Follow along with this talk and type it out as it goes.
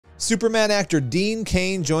Superman actor Dean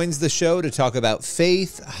Cain joins the show to talk about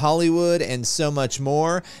faith, Hollywood, and so much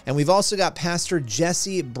more. And we've also got Pastor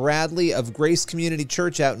Jesse Bradley of Grace Community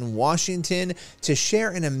Church out in Washington to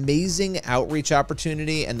share an amazing outreach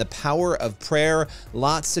opportunity and the power of prayer.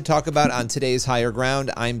 Lots to talk about on today's Higher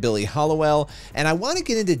Ground. I'm Billy Hallowell, and I want to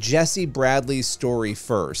get into Jesse Bradley's story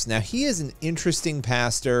first. Now, he is an interesting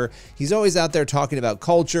pastor. He's always out there talking about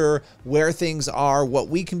culture, where things are, what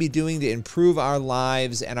we can be doing to improve our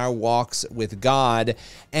lives and our walks with God.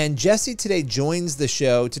 And Jesse today joins the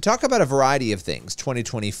show to talk about a variety of things: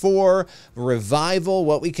 2024, revival,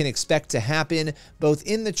 what we can expect to happen both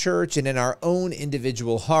in the church and in our own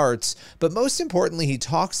individual hearts. But most importantly, he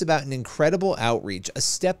talks about an incredible outreach, a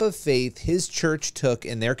step of faith his church took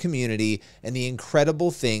in their community and the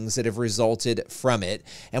incredible things that have resulted from it.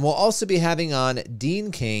 And we'll also be having on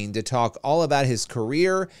Dean Cain to talk all about his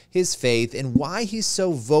career, his faith, and why he's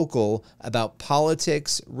so vocal about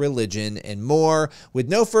politics, religion, and more. With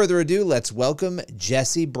no further ado, let's welcome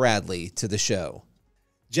Jesse Bradley to the show.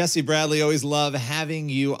 Jesse Bradley, always love having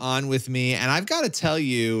you on with me. And I've got to tell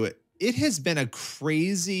you, it has been a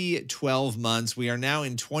crazy 12 months. We are now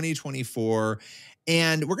in 2024,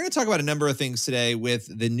 and we're going to talk about a number of things today with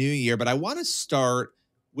the new year, but I want to start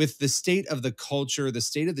with the state of the culture, the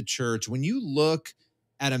state of the church. When you look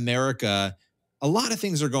at America, a lot of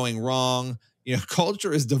things are going wrong. You know,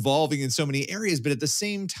 culture is devolving in so many areas, but at the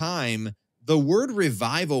same time, the word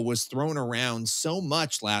revival was thrown around so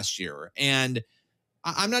much last year. And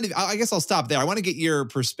I guess I'll stop there. I want to get your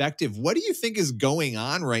perspective. What do you think is going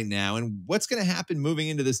on right now, and what's going to happen moving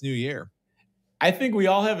into this new year? I think we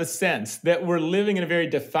all have a sense that we're living in a very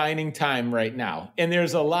defining time right now. And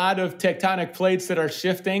there's a lot of tectonic plates that are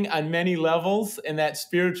shifting on many levels, and that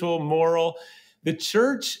spiritual, moral. The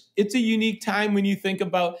church, it's a unique time when you think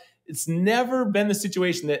about. It's never been the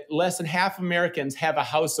situation that less than half Americans have a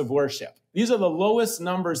house of worship. These are the lowest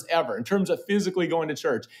numbers ever in terms of physically going to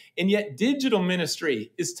church. And yet digital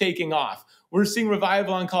ministry is taking off. We're seeing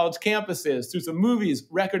revival on college campuses through some movies,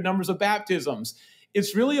 record numbers of baptisms.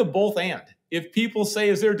 It's really a both and. If people say,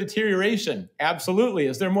 is there deterioration? Absolutely.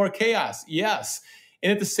 Is there more chaos? Yes.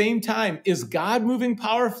 And at the same time, is God moving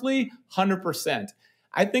powerfully? 100%.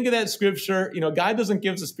 I think of that scripture, God doesn't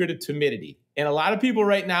give us a spirit of timidity. And a lot of people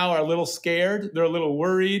right now are a little scared. They're a little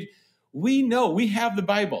worried. We know we have the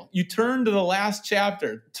Bible. You turn to the last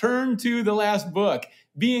chapter, turn to the last book,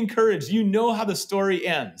 be encouraged. You know how the story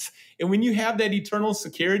ends. And when you have that eternal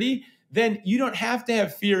security, then you don't have to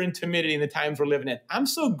have fear and timidity in the times we're living in. I'm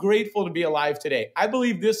so grateful to be alive today. I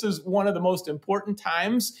believe this is one of the most important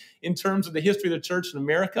times in terms of the history of the church in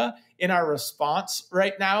America, in our response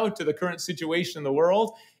right now to the current situation in the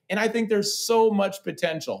world. And I think there's so much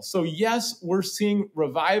potential. So yes, we're seeing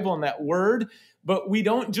revival in that word, but we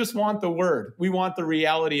don't just want the word. We want the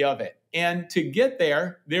reality of it. And to get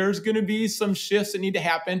there, there's going to be some shifts that need to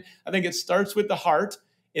happen. I think it starts with the heart,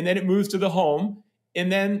 and then it moves to the home,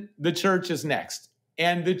 and then the church is next.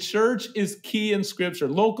 And the church is key in Scripture.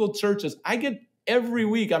 Local churches. Every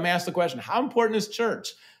week I'm asked the question, how important is church?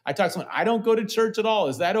 I talk to someone, I don't go to church at all.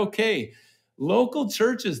 Is that okay? Local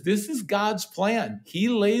churches, this is God's plan. He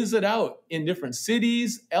lays it out in different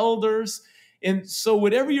cities, elders. And so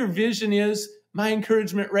whatever your vision is, my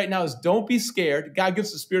encouragement right now is don't be scared. God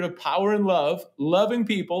gives the spirit of power and love, loving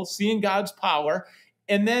people, seeing God's power,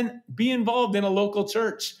 and then be involved in a local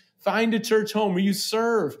church. Find a church home where you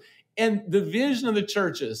serve. And the vision of the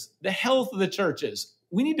churches, the health of the churches,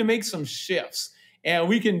 we need to make some shifts. And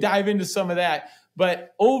we can dive into some of that.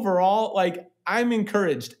 But overall, I'm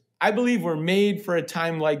encouraged. I believe we're made for a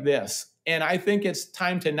time like this. And I think it's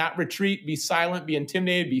time to not retreat, be silent, be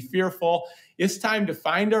intimidated, be fearful. It's time to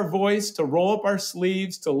find our voice, to roll up our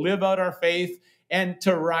sleeves, to live out our faith, and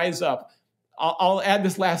to rise up. I'll add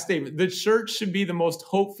this last statement. The church should be the most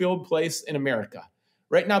hope-filled place in America.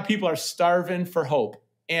 Right now, people are starving for hope,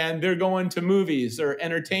 and they're going to movies or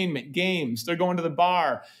entertainment, games. They're going to the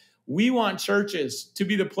bar. We want churches to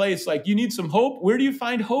be the place, you need some hope. Where do you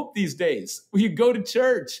find hope these days? Well, you go to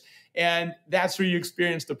church, and that's where you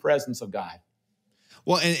experience the presence of God.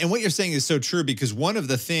 Well, and what you're saying is so true, because one of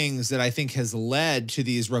the things that I think has led to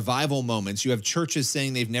these revival moments, you have churches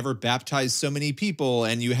saying they've never baptized so many people,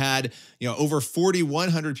 and you had, over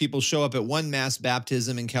 4,100 people show up at one mass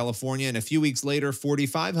baptism in California, and a few weeks later,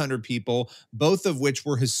 4,500 people, both of which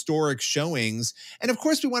were historic showings. And of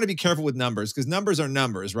course, we want to be careful with numbers, because numbers are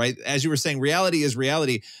numbers, right? As you were saying, reality is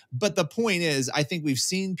reality. But the point is, I think we've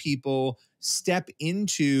seen people step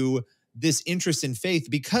into this interest in faith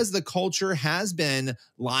because the culture has been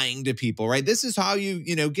lying to people, right? This is how you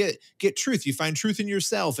get truth. You find truth in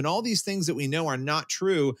yourself, and all these things that we know are not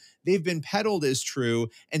true, they've been peddled as true.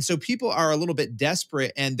 And so people are a little bit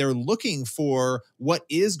desperate, and they're looking for what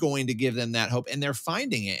is going to give them that hope, and they're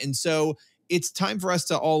finding it. And so it's time for us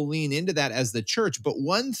to all lean into that as the church. But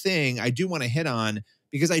one thing I do want to hit on,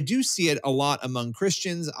 because I do see it a lot among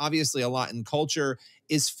Christians, obviously a lot in culture,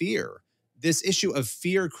 is fear. This issue of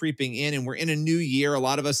fear creeping in, and we're in a new year. A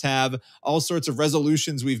lot of us have all sorts of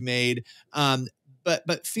resolutions we've made.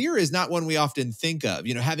 But fear is not one we often think of,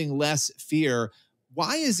 having less fear.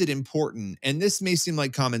 Why is it important? And this may seem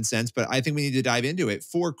like common sense, but I think we need to dive into it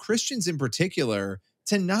for Christians in particular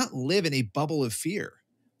to not live in a bubble of fear.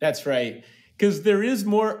 That's right. Because there is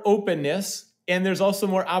more openness and there's also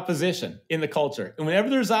more opposition in the culture. And whenever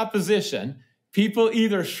there's opposition, people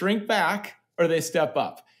either shrink back or they step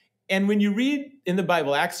up. And when you read in the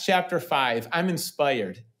Bible, Acts chapter 5, I'm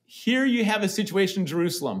inspired. Here you have a situation in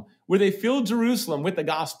Jerusalem where they fill Jerusalem with the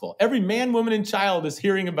gospel. Every man, woman, and child is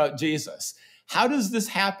hearing about Jesus. How does this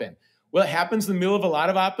happen? Well, it happens in the middle of a lot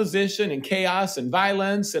of opposition and chaos and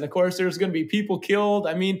violence. And of course, there's going to be people killed.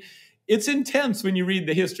 I mean, it's intense when you read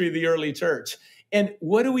the history of the early church. And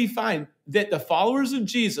what do we find? That the followers of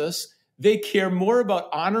Jesus, they care more about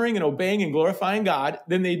honoring and obeying and glorifying God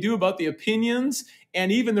than they do about the opinions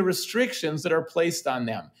and even the restrictions that are placed on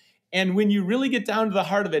them. And when you really get down to the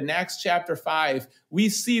heart of it in Acts chapter 5, we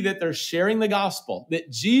see that they're sharing the gospel, that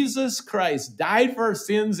Jesus Christ died for our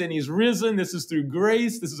sins and he's risen. This is through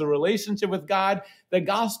grace. This is a relationship with God. The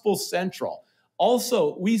gospel's central.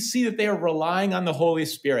 Also, we see that they are relying on the Holy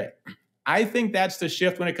Spirit. I think that's the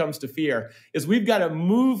shift when it comes to fear, is we've got to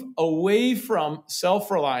move away from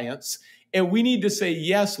self-reliance, and we need to say,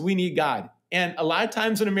 yes, we need God. And a lot of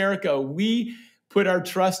times in America, we put our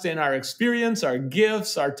trust in our experience, our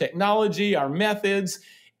gifts, our technology, our methods,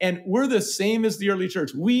 and we're the same as the early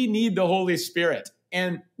church. We need the Holy Spirit.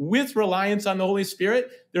 And with reliance on the Holy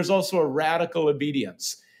Spirit, there's also a radical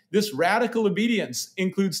obedience. This radical obedience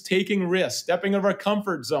includes taking risks, stepping out of our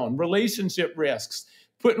comfort zone, relationship risks,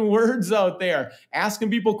 putting words out there,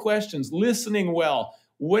 asking people questions, listening well,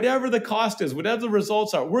 whatever the cost is, whatever the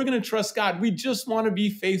results are, we're going to trust God. We just want to be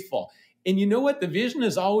faithful. And you know what? The vision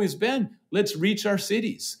has always been, let's reach our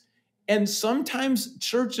cities. And sometimes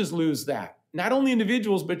churches lose that. Not only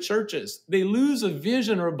individuals, but churches. They lose a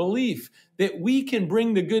vision or a belief that we can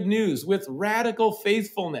bring the good news with radical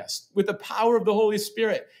faithfulness, with the power of the Holy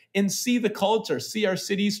Spirit, and see the culture, see our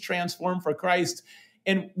cities transform for Christ.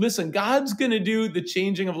 And listen, God's going to do the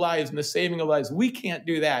changing of lives and the saving of lives. We can't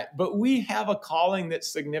do that, but we have a calling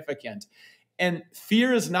that's significant. And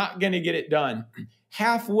fear is not going to get it done.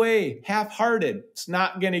 Halfway, half-hearted, it's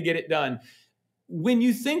not going to get it done. When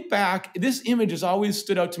you think back, this image has always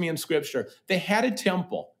stood out to me in Scripture. They had a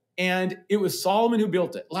temple, and it was Solomon who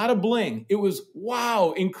built it. A lot of bling. It was,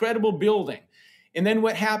 wow, incredible building. And then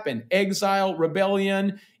what happened? Exile,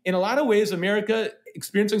 rebellion. In a lot of ways, America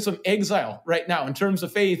experiencing some exile right now in terms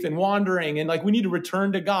of faith and wandering, and like we need to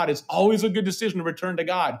return to God. It's always a good decision to return to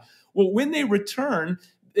God. Well, when they return,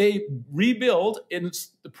 they rebuild. In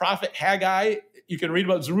the prophet Haggai, you can read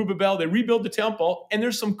about Zerubbabel. They rebuild the temple, and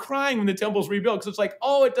there's some crying when the temple's rebuilt because it's like,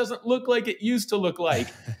 oh, it doesn't look like it used to look like.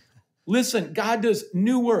 Listen, God does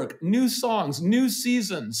new work, new songs, new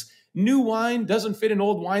seasons. New wine doesn't fit in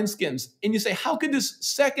old wineskins. And you say, how could this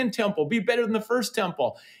second temple be better than the first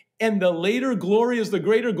temple? And the later glory is the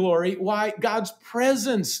greater glory. Why? God's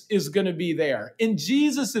presence is going to be there. And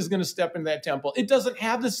Jesus is going to step into that temple. It doesn't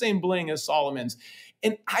have the same bling as Solomon's.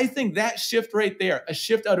 And I think that shift right there, a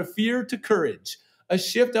shift out of fear to courage, a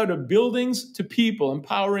shift out of buildings to people,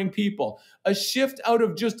 empowering people, a shift out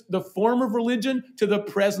of just the form of religion to the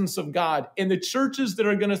presence of God. And the churches that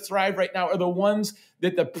are going to thrive right now are the ones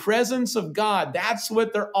that the presence of God, that's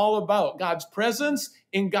what they're all about. God's presence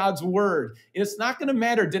in God's word. And it's not going to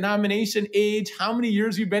matter denomination, age, how many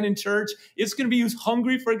years you've been in church. It's going to be who's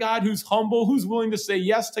hungry for God, who's humble, who's willing to say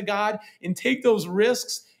yes to God and take those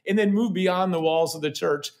risks and then move beyond the walls of the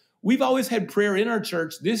church. We've always had prayer in our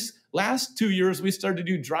church. This last 2 years, we started to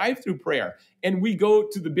do drive-through prayer. And we go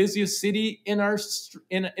to the busiest city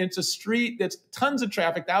it's a street that's tons of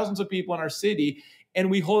traffic, thousands of people in our city. And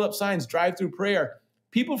we hold up signs, drive-through prayer.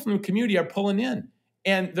 People from the community are pulling in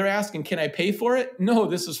and they're asking, can I pay for it? No,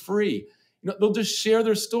 this is free. They'll just share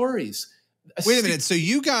their stories. Wait a minute. So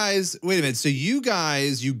you guys,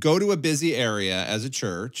 you go to a busy area as a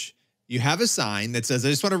church. You have a sign that says, I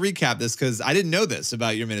just want to recap this because I didn't know this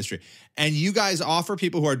about your ministry. And you guys offer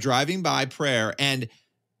people who are driving by prayer. And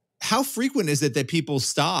how frequent is it that people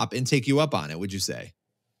stop and take you up on it, would you say?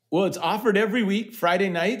 Well, it's offered every week, Friday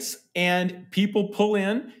nights, and people pull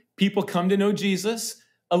in. People come to know Jesus.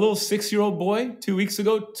 A little 6-year-old boy 2 weeks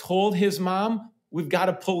ago told his mom, we've got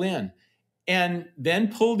to pull in. And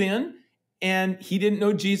then pulled in, and he didn't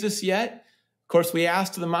know Jesus yet. Of course, we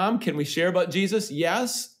asked the mom, can we share about Jesus?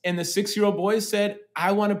 Yes. And the 6-year-old boy said,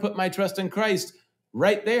 I want to put my trust in Christ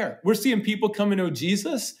right there. We're seeing people come to know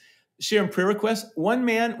Jesus, sharing prayer requests. One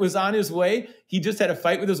man was on his way. He just had a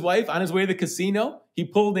fight with his wife on his way to the casino. He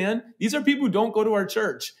pulled in. These are people who don't go to our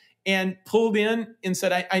church, and pulled in and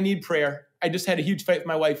said, I need prayer. I just had a huge fight with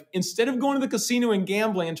my wife. Instead of going to the casino and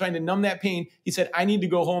gambling and trying to numb that pain, he said, I need to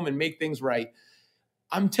go home and make things right.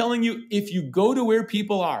 I'm telling you, if you go to where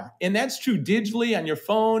people are, and that's true digitally on your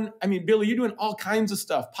phone. I mean, Billy, you're doing all kinds of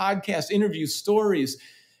stuff, podcasts, interviews, stories.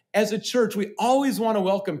 As a church, we always want to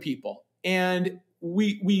welcome people. And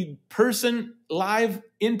we person, live,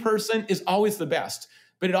 in person is always the best.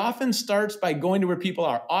 But it often starts by going to where people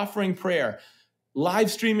are, offering prayer,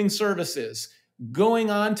 live streaming services,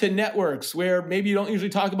 going on to networks where maybe you don't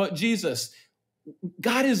usually talk about Jesus.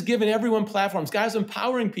 God has given everyone platforms. God is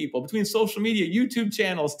empowering people between social media, YouTube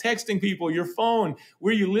channels, texting people, your phone,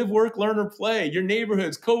 where you live, work, learn, or play, your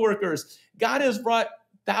neighborhoods, coworkers. God has brought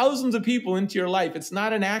thousands of people into your life. It's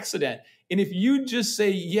not an accident. And if you just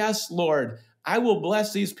say, yes, Lord, I will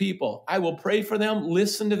bless these people. I will pray for them,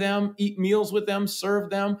 listen to them, eat meals with them,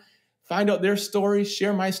 serve them, find out their stories,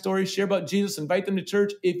 share my story, share about Jesus, invite them to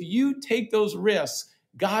church. If you take those risks,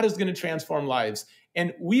 God is going to transform lives.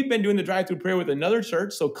 And we've been doing the drive-through prayer with another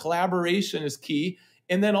church, so collaboration is key.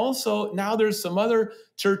 And then also now there's some other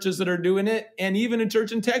churches that are doing it, and even a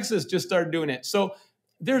church in Texas just started doing it. So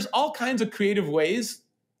there's all kinds of creative ways.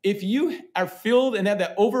 If you are filled and have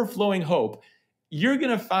that overflowing hope, you're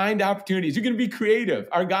going to find opportunities. You're going to be creative.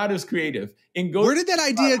 Our God is creative. And where did that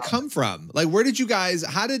idea come from? Like,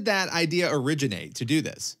 how did that idea originate to do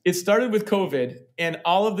this? It started with COVID and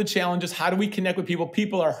all of the challenges. How do we connect with people?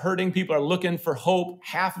 People are hurting. People are looking for hope.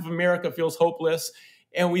 Half of America feels hopeless.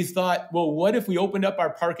 And we thought, well, what if we opened up our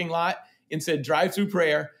parking lot and said drive-through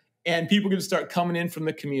prayer, and people could start coming in from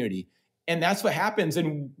the community? And that's what happens.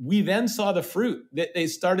 And we then saw the fruit that they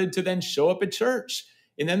started to then show up at church.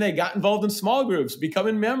 And then they got involved in small groups,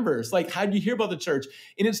 becoming members. Like, how do you hear about the church?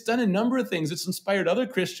 And it's done a number of things. It's inspired other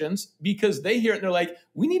Christians because they hear it and they're like,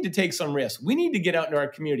 we need to take some risks. We need to get out into our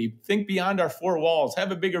community, think beyond our four walls,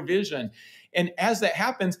 have a bigger vision. And as that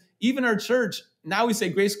happens, even our church, now we say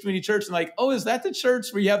Grace Community Church, and like, oh, is that the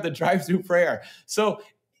church where you have the drive-through prayer? So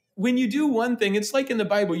when you do one thing, it's like in the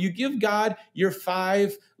Bible, you give God your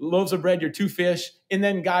 5 loaves of bread, your 2 fish, and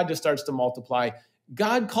then God just starts to multiply.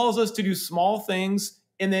 God calls us to do small things,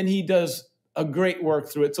 and then he does a great work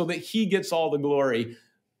through it so that he gets all the glory.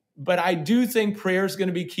 But I do think prayer is going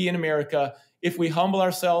to be key in America. If we humble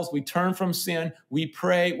ourselves, we turn from sin, we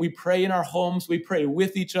pray in our homes, we pray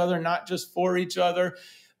with each other, not just for each other.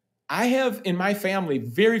 I have in my family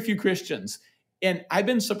very few Christians, and I've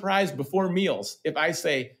been surprised before meals if I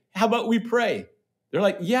say, how about we pray? They're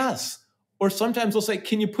like, yes. Or sometimes they'll say,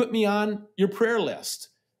 can you put me on your prayer list?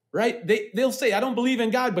 Right? They'll say, I don't believe in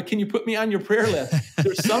God, but can you put me on your prayer list?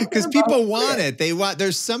 There's something because people want it.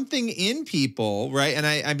 There's something in people, right? And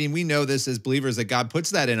I mean, we know this as believers that God puts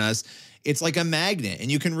that in us. It's like a magnet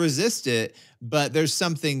and you can resist it, but there's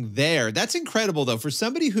something there. That's incredible though. For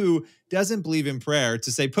somebody who doesn't believe in prayer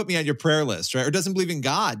to say, put me on your prayer list, right? Or doesn't believe in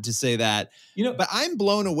God to say that, but I'm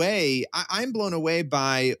blown away. I'm blown away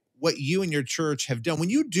by what you and your church have done. When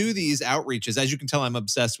you do these outreaches, as you can tell, I'm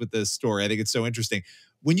obsessed with this story. I think it's so interesting.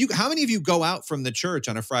 How many of you go out from the church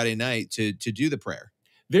on a Friday night to do the prayer?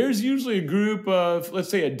 There's usually a group of, let's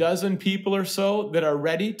say, 12 people or so that are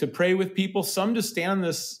ready to pray with people. Some just stand on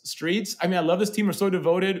the streets. I mean, I love this team. Are so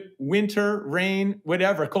devoted. Winter, rain,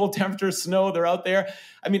 whatever, cold temperatures, snow, they're out there.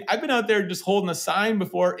 I mean, I've been out there just holding a sign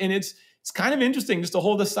before, and it's kind of interesting just to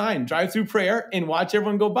hold a sign, drive through prayer, and watch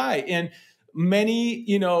everyone go by. And many,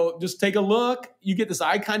 just take a look. You get this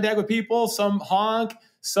eye contact with people. Some honk.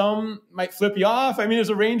 Some might flip you off. I mean, there's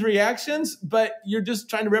a range of reactions, but you're just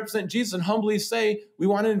trying to represent Jesus and humbly say, we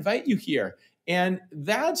want to invite you here. And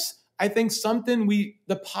that's, I think, something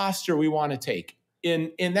the posture we want to take.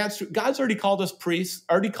 And that's, God's already called us priests,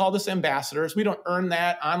 already called us ambassadors. We don't earn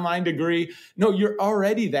that online degree. No, you're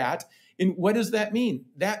already that. And what does that mean?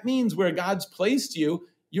 That means where God's placed you,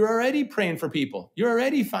 you're already praying for people. You're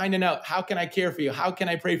already finding out, how can I care for you? How can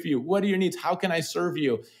I pray for you? What are your needs? How can I serve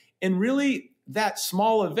you? And really, that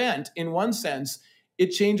small event, in one sense,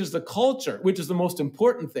 it changes the culture, which is the most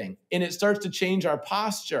important thing. And it starts to change our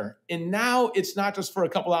posture. And now it's not just for a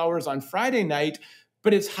couple hours on Friday night,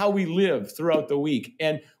 but it's how we live throughout the week.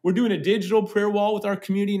 And we're doing a digital prayer wall with our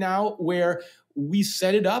community now where we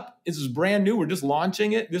set it up. This is brand new. We're just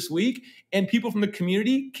launching it this week. And people from the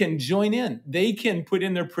community can join in. They can put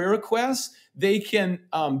in their prayer requests. They can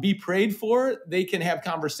be prayed for. They can have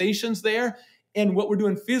conversations there. And what we're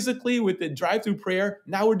doing physically with the drive-through prayer,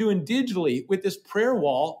 now we're doing digitally with this prayer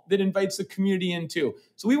wall that invites the community in too.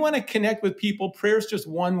 So we want to connect with people. Prayer is just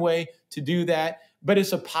one way to do that, but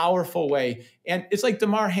it's a powerful way. And it's like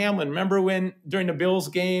Damar Hamlin. Remember when during the Bills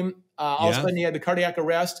game, all of a sudden he had the cardiac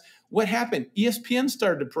arrest? What happened? ESPN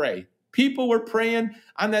started to pray. People were praying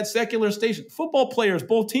on that secular station. Football players,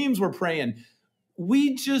 both teams were praying.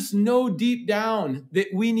 We just know deep down that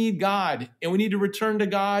we need God and we need to return to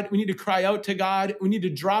God. We need to cry out to God. We need to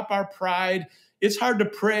drop our pride. It's hard to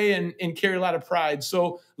pray and carry a lot of pride.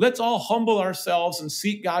 So let's all humble ourselves and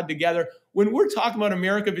seek God together. When we're talking about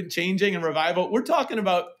America changing and revival, we're talking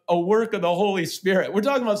about a work of the Holy Spirit. We're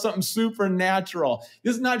talking about something supernatural.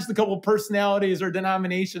 This is not just a couple of personalities or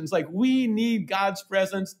denominations. Like, we need God's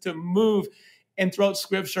presence to move. And throughout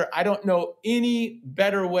Scripture, I don't know any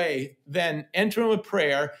better way than entering with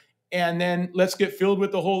prayer, and then let's get filled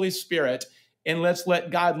with the Holy Spirit, and let's let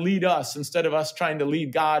God lead us instead of us trying to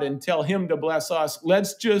lead God and tell him to bless us.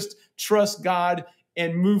 Let's just trust God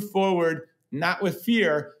and move forward, not with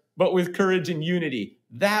fear, but with courage and unity.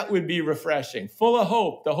 That would be refreshing. Full of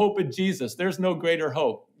hope, the hope of Jesus. There's no greater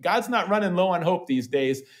hope. God's not running low on hope these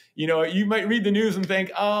days. You know, you might read the news and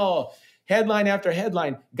think, oh, headline after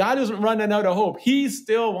headline. God isn't running out of hope. He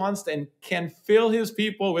still wants and can fill his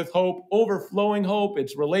people with hope, overflowing hope.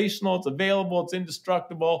 It's relational, it's available, it's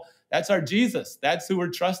indestructible. That's our Jesus. That's who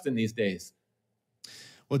we're trusting these days.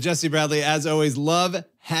 Well, Jesse Bradley, as always, love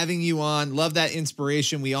having you on. Love that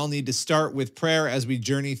inspiration. We all need to start with prayer as we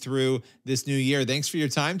journey through this new year. Thanks for your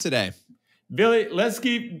time today. Billy, let's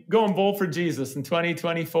keep going bold for Jesus in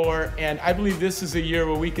 2024. And I believe this is a year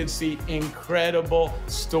where we could see incredible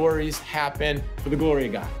stories happen for the glory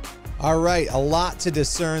of God. All right, a lot to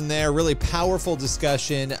discern there. Really powerful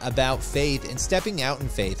discussion about faith and stepping out in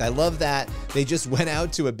faith. I love that they just went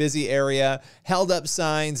out to a busy area, held up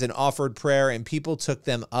signs and offered prayer, and people took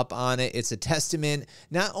them up on it. It's a testament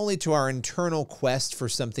not only to our internal quest for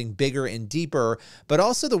something bigger and deeper, but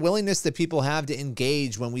also the willingness that people have to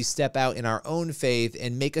engage when we step out in our own faith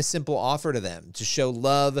and make a simple offer to them, to show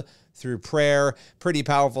love through prayer. Pretty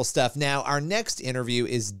powerful stuff. Now, our next interview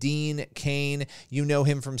is Dean Cain. You know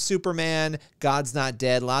him from Superman, God's Not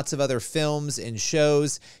Dead, lots of other films and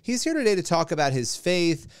shows. He's here today to talk about his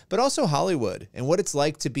faith, but also Hollywood and what it's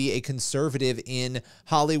like to be a conservative in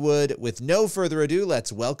Hollywood. With no further ado,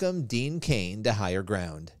 let's welcome Dean Cain to Higher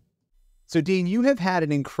Ground. So, Dean, you have had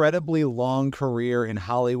an incredibly long career in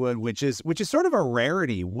Hollywood, which is sort of a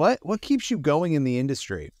rarity. What keeps you going in the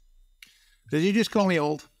industry? Did you just call me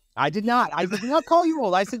old? I did not. I did not call you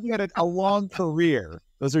old. I said you had a long career.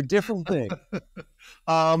 Those are different things.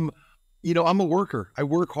 You know, I'm a worker. I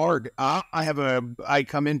work hard. I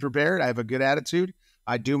come in prepared. I have a good attitude.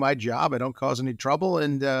 I do my job. I don't cause any trouble,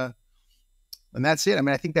 and that's it. I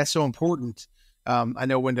mean, I think that's so important. I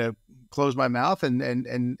know when to close my mouth and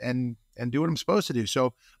do what I'm supposed to do.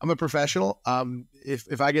 So I'm a professional.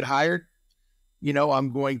 If I get hired, you know,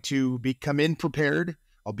 I'm going to come in prepared.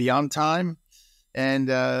 I'll be on time. And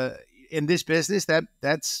in this business,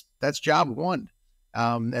 that's job one.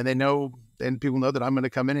 And they know, and people know that I'm going to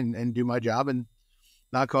come in and do my job and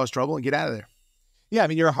not cause trouble and get out of there. Yeah, I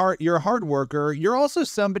mean, you're a hard worker. You're also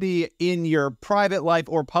somebody in your private life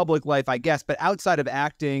or public life, I guess, but outside of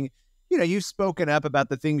acting, you know, you've spoken up about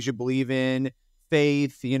the things you believe in,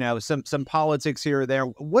 faith, you know, some politics here or there.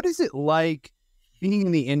 What is it like being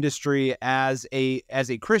in the industry as a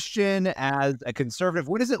Christian, as a conservative?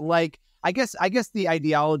 What is it like? I guess the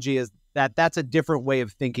ideology is that that's a different way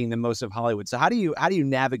of thinking than most of Hollywood. So how do you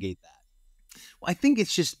navigate that? Well, I think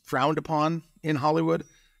it's just frowned upon in Hollywood.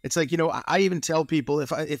 It's like, you know, I even tell people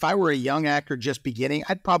if I were a young actor just beginning,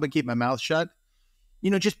 I'd probably keep my mouth shut,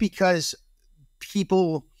 you know, just because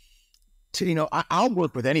people, you know, I'll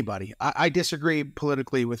work with anybody. I disagree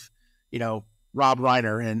politically with, you know, Rob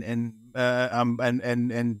Reiner and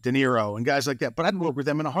De Niro and guys like that, but I'd work with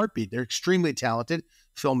them in a heartbeat. They're extremely talented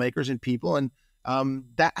filmmakers and people, and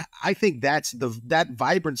that I think that's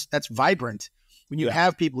vibrant. When you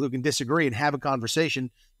have people who can disagree and have a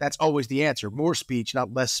conversation, that's always the answer. More speech,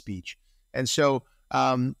 not less speech. And so,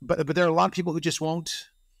 but there are a lot of people who just won't.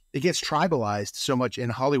 It gets tribalized so much in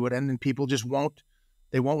Hollywood, and then people just won't.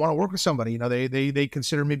 They won't want to work with somebody. You know, they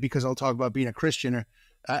consider me because I'll talk about being a Christian, or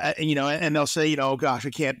you know, and they'll say, you know, oh, gosh, I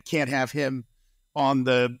can't have him on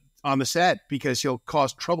the set because he'll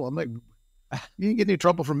cause trouble. I'm like, you didn't get any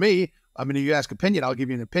trouble from me. I mean, if you ask opinion, I'll give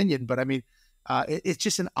you an opinion, but I mean, it's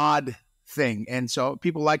just an odd thing. And so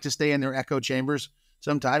people like to stay in their echo chambers.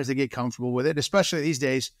 Sometimes they get comfortable with it, especially these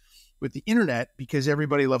days with the internet, because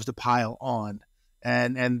everybody loves to pile on,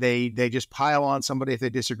 and they just pile on somebody if they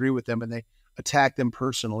disagree with them, and they attack them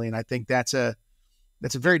personally. And I think that's a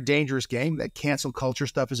very dangerous game. That cancel culture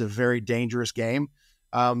stuff is a very dangerous game.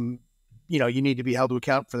 You know, you need to be held to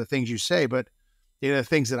account for the things you say, but the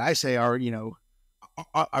things that I say are, you know,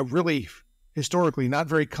 are really historically not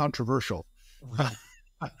very controversial.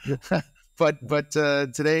 But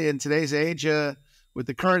today, in today's age, with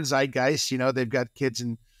the current zeitgeist, you know, they've got kids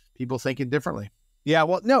and people thinking differently. Yeah,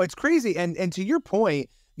 well, no, it's crazy. And to your point,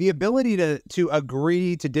 the ability to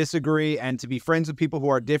agree, to disagree, and to be friends with people who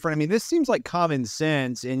are different. I mean, this seems like common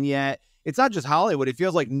sense, and yet it's not just Hollywood. It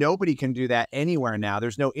feels like nobody can do that anywhere now.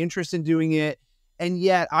 There's no interest in doing it. And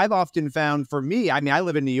yet I've often found, for me, I mean, I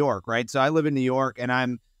live in New York, right? So I live in New York, and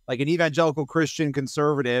I'm like an evangelical Christian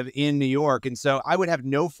conservative in New York. And so I would have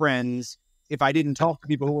no friends if I didn't talk to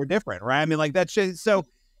people who were different, right? I mean, like that's just, so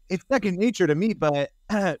it's second nature to me. But,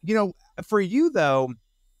 you know, for you though,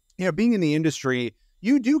 you know, being in the industry,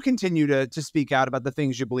 you do continue to speak out about the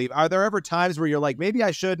things you believe. Are there ever times where you're like, maybe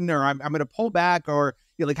I shouldn't, or I'm going to pull back, or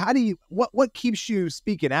you're like, how do you, what keeps you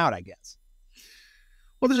speaking out, I guess?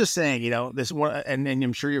 Well, there's a saying, you know, this one, and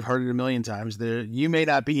I'm sure you've heard it a million times. You may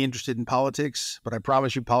not be interested in politics, but I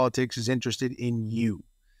promise you politics is interested in you.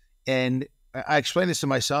 And I explained this to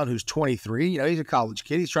my son, who's 23. You know, he's a college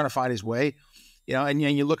kid. He's trying to find his way, you know, and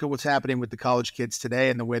you look at what's happening with the college kids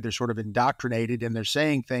today and the way they're sort of indoctrinated, and they're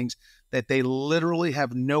saying things that they literally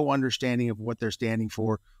have no understanding of what they're standing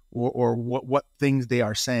for, or what things they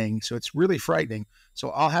are saying. So it's really frightening. So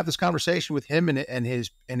I'll have this conversation with him and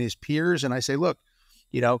his peers. And I say, look,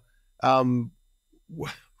 you know,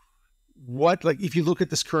 what, like, if you look at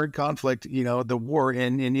this current conflict, you know, the war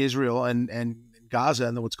in Israel and Gaza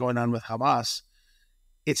and what's going on with Hamas,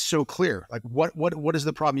 it's so clear. Like, what is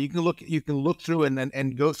the problem? You can look through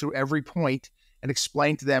and go through every point and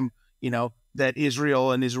explain to them, you know, that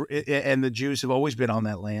Israel and the Jews have always been on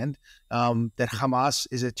that land, that Hamas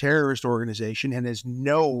is a terrorist organization and has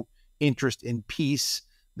no interest in peace.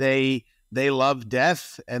 They love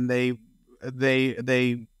death, and they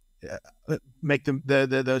make them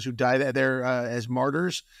those who die there as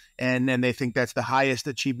martyrs, and they think that's the highest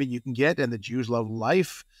achievement you can get. And the Jews love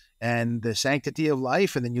life and the sanctity of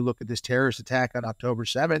life. And then you look at this terrorist attack on October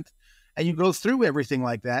 7th, and you go through everything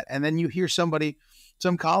like that, and then you hear some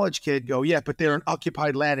college kid go, yeah, but they're an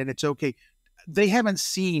occupied land and it's okay. They haven't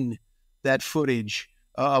seen that footage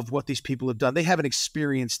of what these people have done. They haven't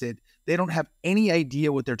experienced it. They don't have any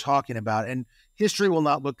idea what they're talking about. And history will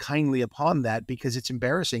not look kindly upon that, because it's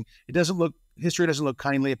embarrassing. History doesn't look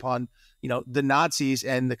kindly upon, you know, the Nazis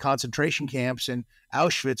and the concentration camps and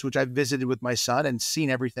Auschwitz, which I've visited with my son and seen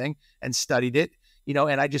everything and studied it, you know,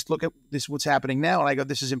 and I just look at this, what's happening now, and I go,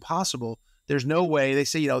 this is impossible. There's no way. They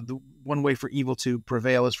say, you know, the one way for evil to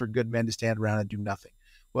prevail is for good men to stand around and do nothing.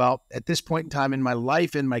 Well, at this point in time in my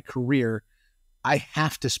life, in my career, I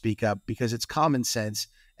have to speak up, because it's common sense.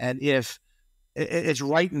 And if it's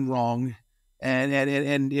right and wrong,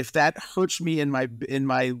 and if that hurts me in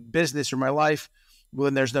my business or my life, well,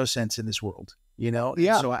 then there's no sense in this world, you know?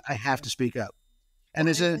 Yeah. So I have to speak up. And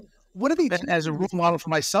as a role model for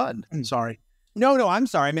my son, sorry. No, I'm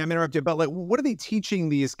sorry. I mean, I'm interrupted, but like, what are they teaching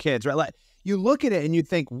these kids, right? Like, you look at it and you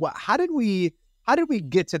think, how did we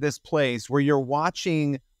get to this place where you're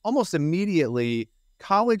watching almost immediately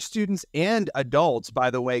college students and adults, by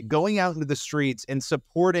the way, going out into the streets and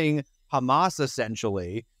supporting Hamas,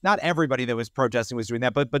 essentially? Not everybody that was protesting was doing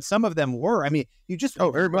that, but some of them were. I mean, you just,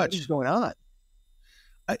 very much. What is going on?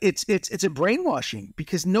 It's a brainwashing,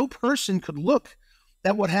 because no person could look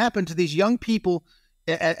at what happened to these young people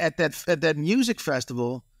at that music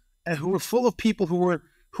festival, who were full of people who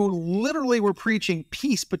literally were preaching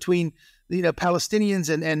peace between, you know, Palestinians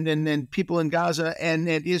and people in Gaza and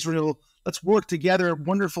Israel. Let's work together.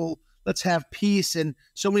 Wonderful. Let's have peace. And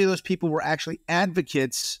so many of those people were actually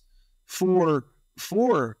advocates for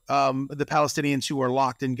the Palestinians who are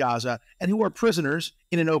locked in Gaza and who are prisoners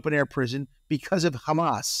in an open air prison because of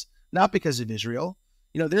Hamas, not because of Israel.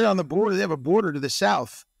 You know, they're on the border. They have a border to the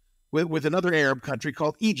south with another Arab country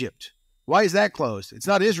called Egypt. Why is that closed? It's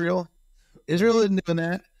not Israel. Israel isn't doing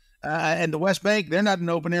that. And the West Bank, they're not an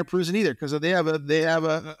open air prison either, because they have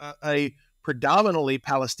a predominantly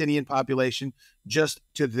Palestinian population just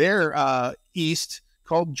to their east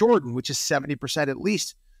called Jordan, which is 70% at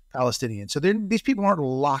least Palestinian. So these people aren't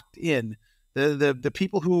locked in. The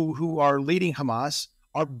people who are leading Hamas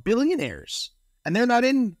are billionaires, and they're not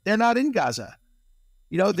in Gaza.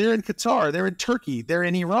 You know, they're in Qatar, they're in Turkey, they're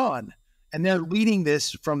in Iran. and they're leading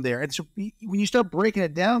this from there. And so when you start breaking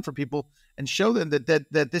it down for people and show them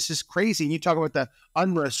that this is crazy, and you talk about the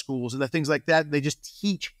UNRWA schools and the things like that, they just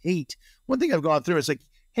teach hate. One thing I've gone through is like,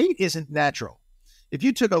 hate isn't natural. If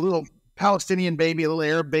you took a little Palestinian baby, a little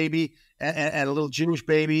Arab baby, and a little Jewish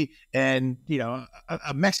baby, and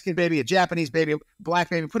a Mexican baby, a Japanese baby, a black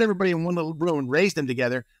baby, put everybody in one little room and raise them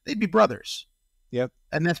together, they'd be brothers. Yep.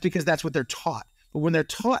 And that's because that's what they're taught. But when they're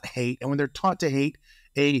taught hate, and when they're taught to hate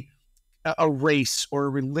a race or a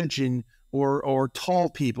religion or tall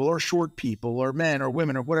people or short people or men or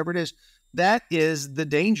women or whatever it is, that is the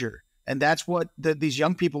danger. And that's what these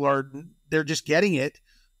young people are. They're just getting it,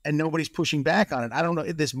 and nobody's pushing back on it. I don't know.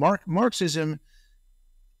 This Marxism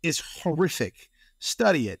is horrific.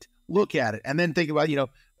 Study it, look at it, and then think about,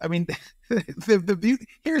 I mean, the beauty,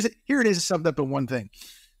 here it is summed up in one thing.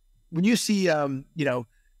 When you see,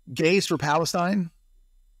 gays for Palestine,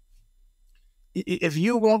 if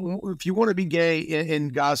you want to be gay in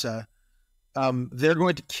Gaza, they're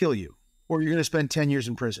going to kill you, or you're going to spend 10 years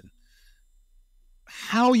in prison.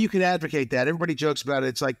 How you can advocate that? Everybody jokes about it.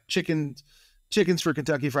 It's like chickens for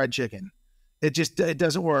Kentucky Fried Chicken. It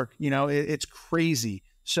doesn't work. It's crazy.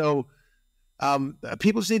 So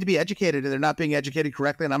people just need to be educated, and they're not being educated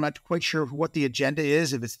correctly. And I'm not quite sure what the agenda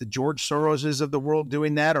is, if it's the George Soroses of the world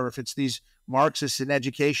doing that, or if it's these Marxists in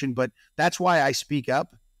education. But that's why I speak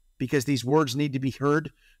up, because these words need to be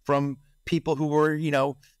heard from people who are,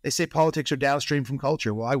 they say politics are downstream from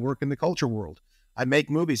culture. Well, I work in the culture world. I make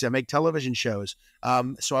movies. I make television shows.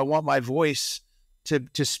 So I want my voice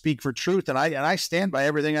to speak for truth. And I stand by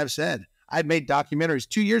everything I've said. I made documentaries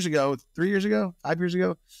 2 years ago, 3 years ago, 5 years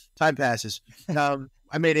ago. Time passes.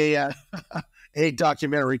 I made a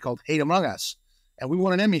documentary called Hate Among Us, and we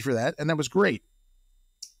won an Emmy for that, and that was great.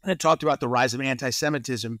 And it talked about the rise of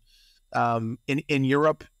anti-Semitism in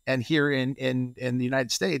Europe and here in the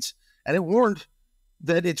United States, and it warned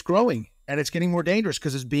that it's growing and it's getting more dangerous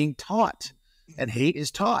because it's being taught, and hate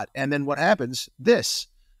is taught. And then what happens? This.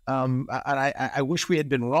 And I wish we had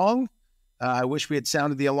been wrong. I wish we had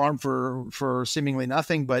sounded the alarm for seemingly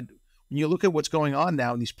nothing. But when you look at what's going on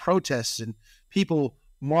now in these protests and people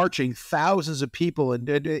marching, thousands of people, and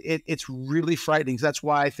it's really frightening. That's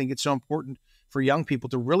why I think it's so important for young people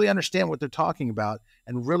to really understand what they're talking about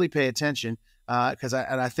and really pay attention. Because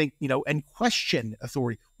I think, and question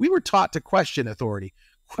authority. We were taught to question authority,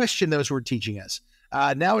 question those who are teaching us.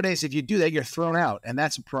 Nowadays, if you do that, you're thrown out, and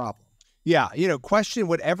that's a problem. Yeah, question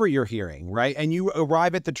whatever you're hearing, right? And you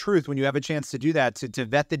arrive at the truth when you have a chance to do that, to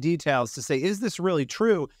vet the details, to say, is this really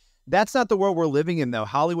true? That's not the world we're living in, though.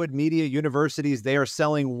 Hollywood media, universities, they are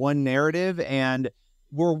selling one narrative, and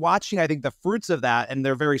we're watching, I think, the fruits of that, and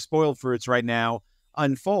they're very spoiled fruits right now,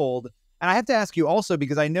 unfold. And I have to ask you also,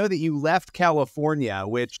 because I know that you left California,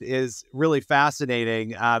 which is really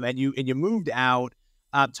fascinating, and you moved out.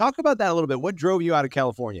 Talk about that a little bit. What drove you out of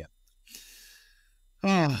California?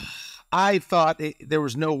 I thought there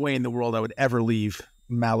was no way in the world I would ever leave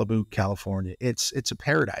Malibu, California. It's a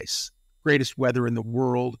paradise. Greatest weather in the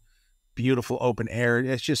world, beautiful open air.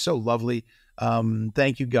 It's just so lovely.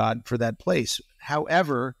 Thank you, God, for that place.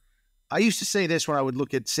 However, I used to say this when I would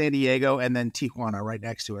look at San Diego and then Tijuana right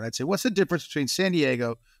next to it. I'd say, what's the difference between San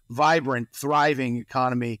Diego, vibrant, thriving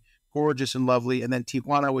economy, gorgeous and lovely, and then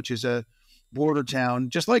Tijuana, which is a border town,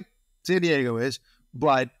 just like San Diego is,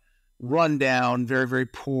 but run down, very, very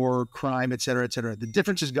poor, crime, et cetera, et cetera. The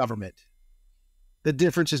difference is government. The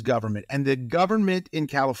difference is government. And the government in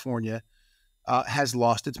California has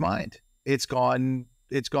lost its mind. It's gone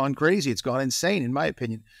crazy. It's gone insane, in my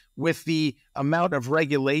opinion, with the amount of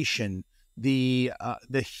regulation, the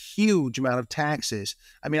huge amount of taxes.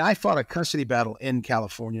 I mean, I fought a custody battle in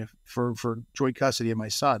California for joint custody of my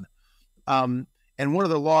son. And one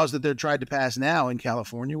of the laws that they're trying to pass now in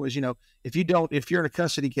California was, if you're in a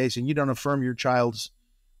custody case and you don't affirm your child's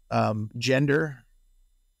gender,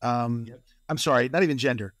 I'm sorry, not even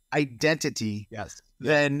gender, identity, yes,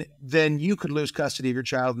 then you could lose custody of your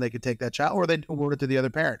child, and they could take that child, or they'd award it to the other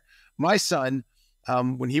parent. My son,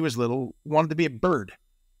 when he was little, wanted to be a bird.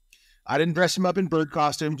 I didn't dress him up in bird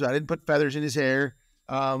costumes. I didn't put feathers in his hair.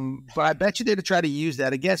 But I bet you they'd try to use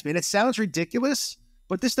that against me. And it sounds ridiculous,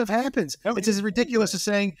 but this stuff happens. It's as ridiculous as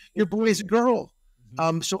saying your boy is a girl.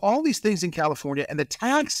 So all these things in California, and the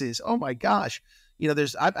taxes, oh my gosh.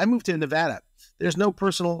 I moved to Nevada. There's no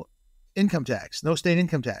personal income tax, no state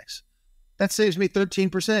income tax. That saves me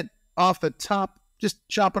 13% off the top. Just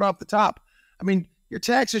chop it off the top. I mean, your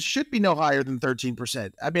taxes should be no higher than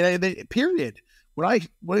 13%. I mean, period. When I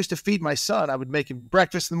used to feed my son, I would make him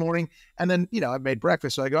breakfast in the morning, and then, I made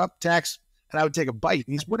breakfast. So I go up, tax, and I would take a bite.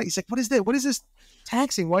 And he's like, what is that? What is this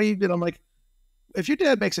taxing? Why are you doing? I'm like, if your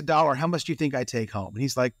dad makes $1, how much do you think I take home? And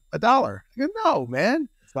he's like, $1. I go, no, man.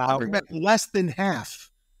 I bring back less than half.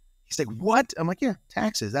 He's like, what? I'm like, yeah,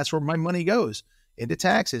 taxes. That's where my money goes, into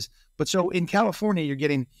taxes. But so in California, you're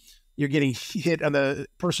getting hit on the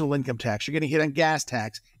personal income tax. You're getting hit on gas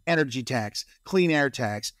tax, energy tax, clean air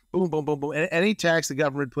tax, boom, boom, boom, boom. And any tax the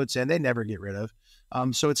government puts in, they never get rid of.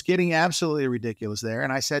 So it's getting absolutely ridiculous there.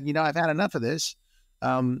 And I said, I've had enough of this.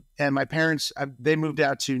 And my parents, they moved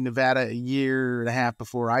out to Nevada a year and a half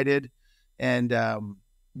before I did. And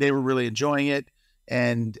they were really enjoying it.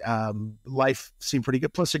 And life seemed pretty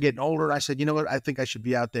good. Plus, they're getting older. I said, you know what? I think I should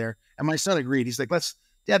be out there. And my son agreed. He's like,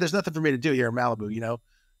 Dad, there's nothing for me to do here in Malibu.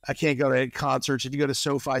 I can't go to concerts. If you go to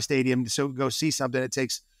SoFi Stadium to go see something, it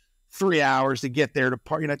takes 3 hours to get there to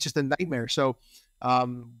party. It's just a nightmare. So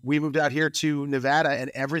we moved out here to Nevada, and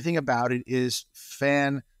everything about it is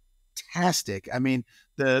fantastic. I mean,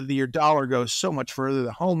 your dollar goes so much further.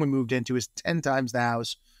 The home we moved into is 10 times the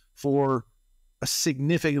house for a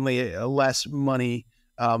significantly less money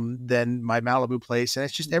than my Malibu place. And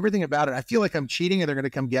it's just everything about it. I feel like I'm cheating and they're going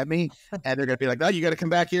to come get me and they're going to be like, no, you got to come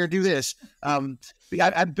back here and do this.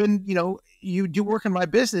 I've been, you do work in my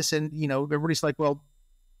business and, everybody's like, well,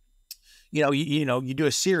 you do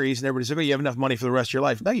a series and everybody's like, oh, you have enough money for the rest of your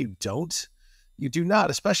life. No, you don't. You do not,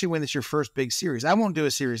 especially when it's your first big series. I won't do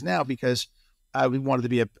a series now because I wanted to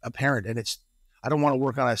be a parent, and I don't want to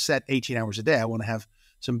work on a set 18 hours a day. I want to have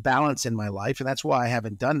some balance in my life. And that's why I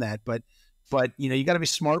haven't done that. But you got to be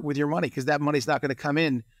smart with your money, because that money's not going to come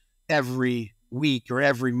in every week or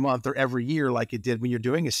every month or every year like it did when you're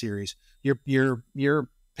doing a series. You're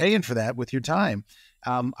paying for that with your time.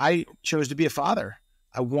 I chose to be a father.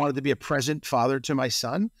 I wanted to be a present father to my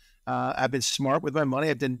son. I've been smart with my money.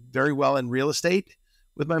 I've done very well in real estate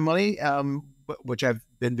with my money, which I've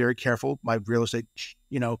been very careful. My real estate,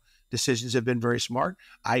 decisions have been very smart.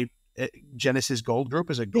 Genesis Gold Group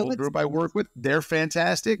is a gold group I work with. They're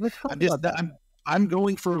fantastic. I'm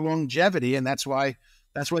going for longevity, and that's why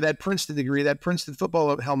that Princeton degree, that Princeton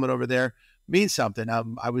football helmet over there means something.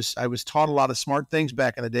 I was taught a lot of smart things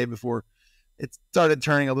back in the day before it started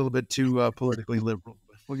turning a little bit too politically liberal.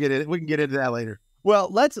 We can get into that later. Well,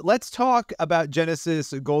 let's talk about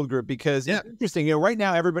Genesis Gold Group, because it's interesting. Right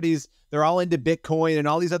now they're all into Bitcoin and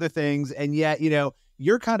all these other things, and yet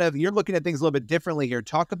you're looking at things a little bit differently here.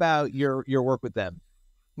 Talk about your work with them.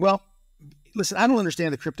 Well, listen, I don't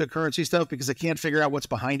understand the cryptocurrency stuff because I can't figure out what's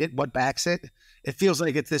behind it, what backs it. It feels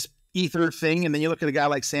like it's this ether thing, and then you look at a guy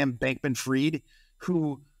like Sam Bankman-Fried,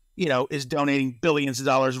 who is donating billions of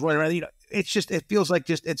dollars. It feels like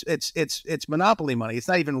it's monopoly money. It's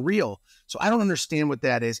not even real. So I don't understand what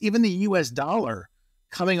that is. Even the U.S. dollar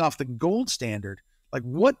coming off the gold standard, like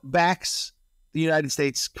what backs the United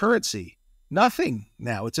States currency? Nothing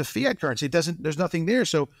now. It's a fiat currency. There's nothing there.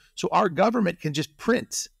 So our government can just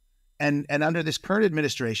print. And under this current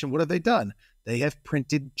administration, what have they done? They have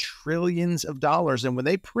printed trillions of dollars. And when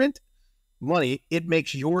they print money, it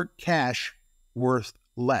makes your cash worth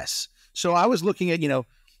less. So I was looking at,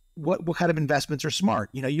 what kind of investments are smart.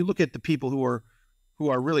 You look at the people who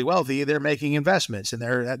are really wealthy, they're making investments, and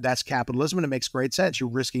that's capitalism, and it makes great sense. You're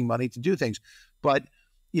risking money to do things. But,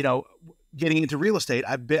 getting into real estate,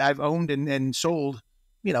 I've owned and sold,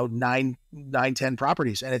 9, 10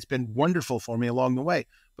 properties, and it's been wonderful for me along the way.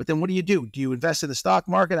 But then what do? Do you invest in the stock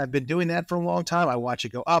market? I've been doing that for a long time. I watch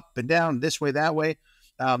it go up and down, this way, that way.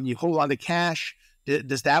 You hold on to cash.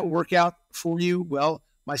 Does that work out for you? Well,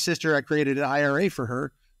 my sister, I created an IRA for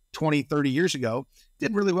her 20, 30 years ago.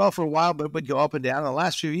 Did really well for a while, but would go up and down. In the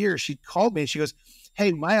last few years, she called me and she goes,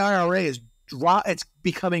 hey, my IRA it's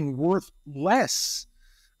becoming worth less.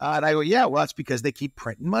 And I go, yeah, well, that's because they keep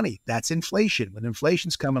printing money. That's inflation. When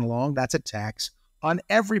inflation's coming along, that's a tax on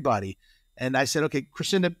everybody. And I said, okay,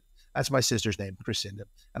 Crescinda, that's my sister's name, Crescinda.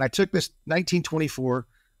 And I took this 1924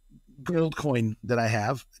 gold coin that I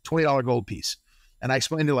have, $20 gold piece. And I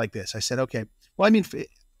explained it like this. I said, okay, well,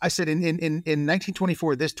 I said in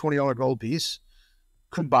 1924, this $20 gold piece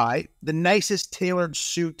could buy the nicest tailored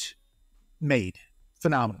suit made.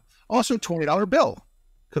 Phenomenal. Also, $20 bill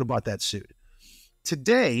could have bought that suit.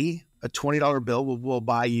 Today, a $20 bill will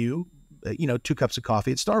buy you, 2 cups of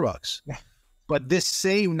coffee at Starbucks. But this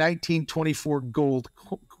same 1924 gold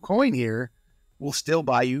coin here will still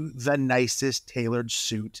buy you the nicest tailored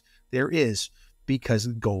suit there is, because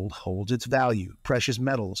gold holds its value, precious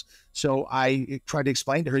metals. So I tried to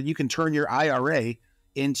explain to her, you can turn your IRA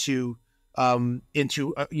into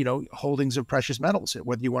holdings of precious metals,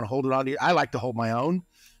 whether you want to hold it on to I like to hold my own,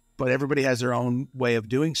 but everybody has their own way of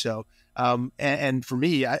doing so. And for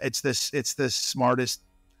me, it's the smartest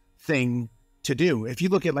thing to do. If you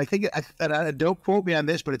look at, don't quote me on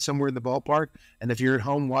this, but it's somewhere in the ballpark. And if you're at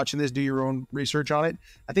home watching this, do your own research on it.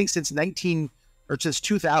 I think since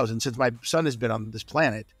 2000, since my son has been on this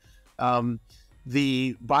planet,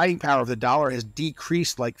 the buying power of the dollar has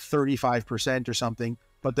decreased like 35% or something,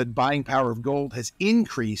 but the buying power of gold has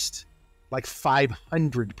increased like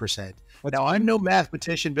 500%. Now, I'm no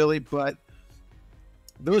mathematician, Billy, but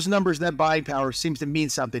those numbers, that buying power seems to mean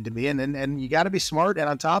something to me. And you got to be smart and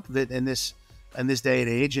on top of it in this day and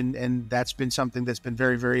age. And that's been something that's been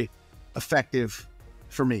very, very effective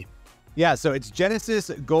for me. Yeah, so it's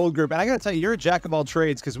Genesis Gold Group. And I got to tell you, you're a jack of all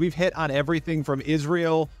trades because we've hit on everything from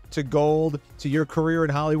Israel to gold to your career in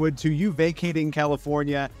Hollywood to you vacating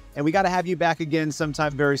California. And we got to have you back again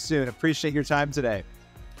sometime very soon. Appreciate your time today.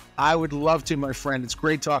 I would love to, my friend. It's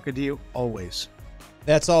great talking to you always.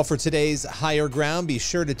 That's all for today's Higher Ground. Be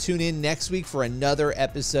sure to tune in next week for another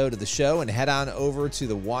episode of the show and head on over to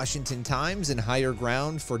the Washington Times and Higher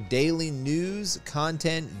Ground for daily news,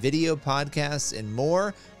 content, video podcasts, and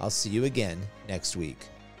more. I'll see you again next week.